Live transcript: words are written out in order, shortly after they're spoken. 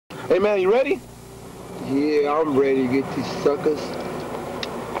Hey man, you ready? Yeah, I'm ready to get these suckers.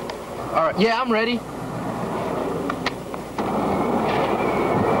 All right. Yeah, I'm ready.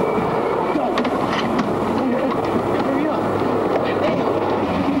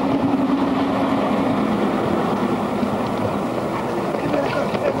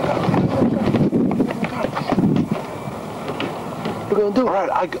 What we gonna do? All right,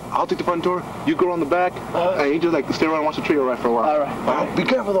 I'll take the front door. You go on the back, and you just like stay around and watch the trio ride for a while. All right. All right, be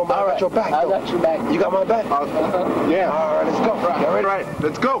careful though, man. I got your back. I got your back. You got my back? Yeah. All right, let's go. Right. You ready? All right,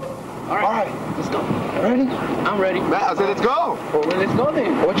 let's go. All right. Let's go. Ready? I'm ready. Matt, I said let's go. Well, let's go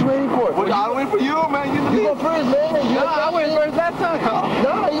then. What you waiting for? Well, I'll wait for you, man. You go first, man. No, I went first that time.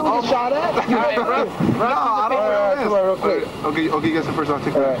 No, you was shot at. All right, run. No, I don't All right, come on, real quick. Okay, you guys the first. I'll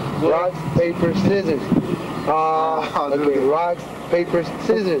take All that. right, rocks, paper, scissors. Okay, rocks, paper,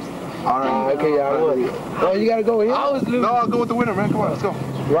 scissors. All right. Okay, I won. Oh, you gotta go here. I was losing. No, I'll go with the winner, man. Come on, let's go.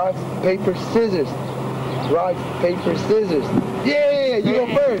 Rocks, paper, scissors. Rocks, paper, scissors. Yeah, you go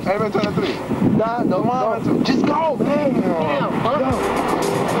first. Hey, man, turn to 3. Nah, no, Come on, no. Just go, man. Damn, huh?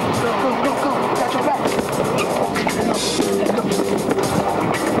 Go. Got your back.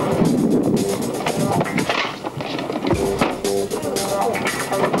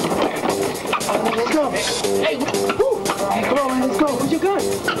 Let's go. Hey, woo. Hey, come on, man. Let's go. Where's your gun?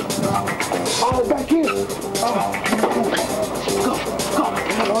 Oh, it's back here.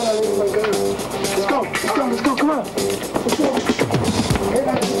 Let's go. Come on. Let's go.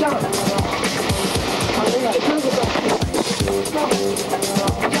 Everybody, good job.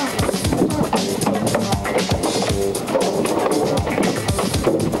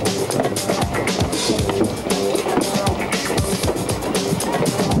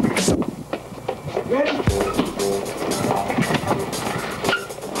 Ready?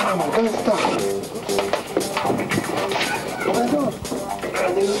 Oh my God, stop. What are you doing?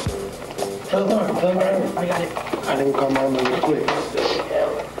 Tell her. I got it. I didn't come on real quick.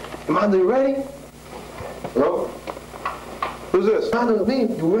 Amanda, you ready? Hello? Who's this? Amanda, me.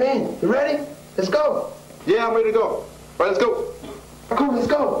 You in? You ready? Let's go. Yeah, I'm ready to go. All right, let's go. Cool, let's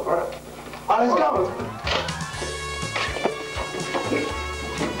go. All right. Let's go.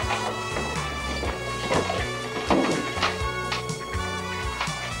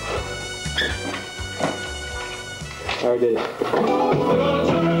 I did it.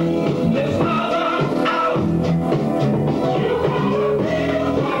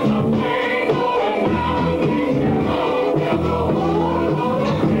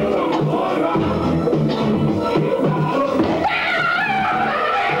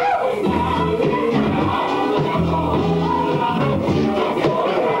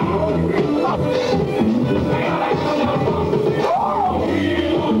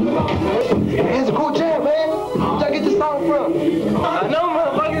 It's a cool jam, man. Where'd I get this song from? I know,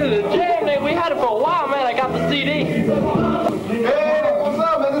 motherfucker. The jam, man. We had it for a while, man. I got the CD. Hey, what's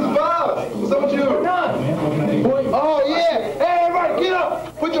up, man? This is Bob. What's up with you? Oh, yeah. Hey, everybody, get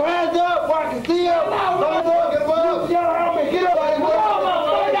up. Put your hands up where I can see you. Get up. Get up.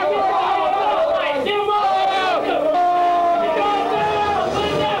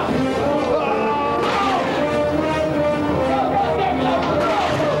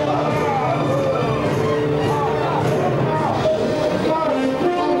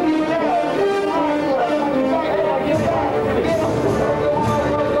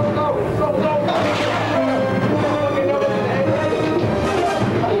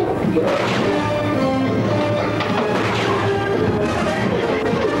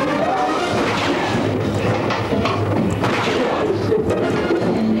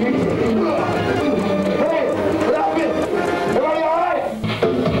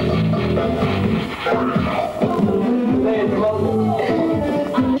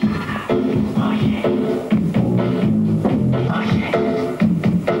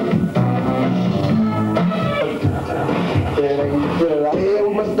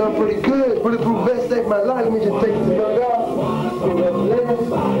 Pretty good. Bulletproof vest saved my life. Let me just take this gun out.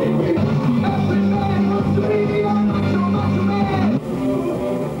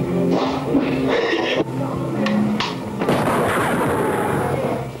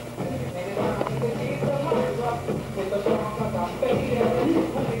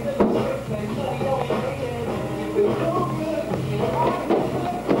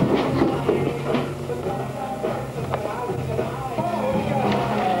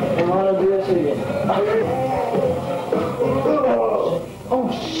 Oh,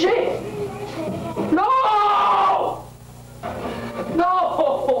 shit!